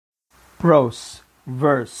Prose,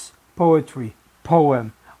 verse, poetry,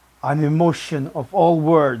 poem, an emotion of all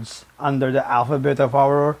words under the alphabet of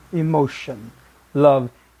our emotion.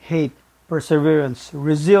 Love, hate, perseverance,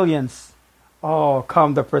 resilience. Oh,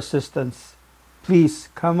 come the persistence. Please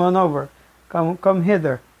come on over. Come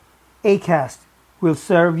hither. Acast will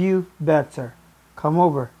serve you better. Come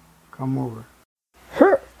over. Come over.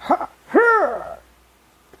 Her, ha, her.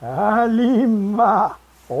 Kalima.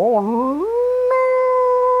 Oh no!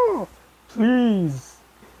 Please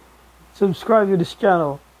subscribe to this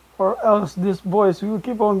channel, or else this voice will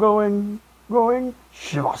keep on going.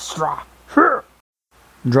 Shastra.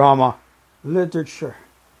 Drama, literature,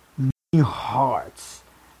 beating hearts,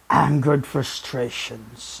 angered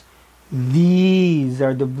frustrations. These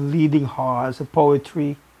are the bleeding hearts of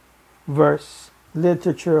poetry, verse,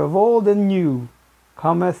 literature of old and new.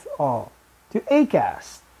 Cometh all to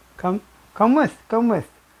Acast. Come with.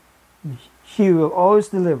 She will always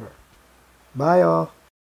deliver. Bye all.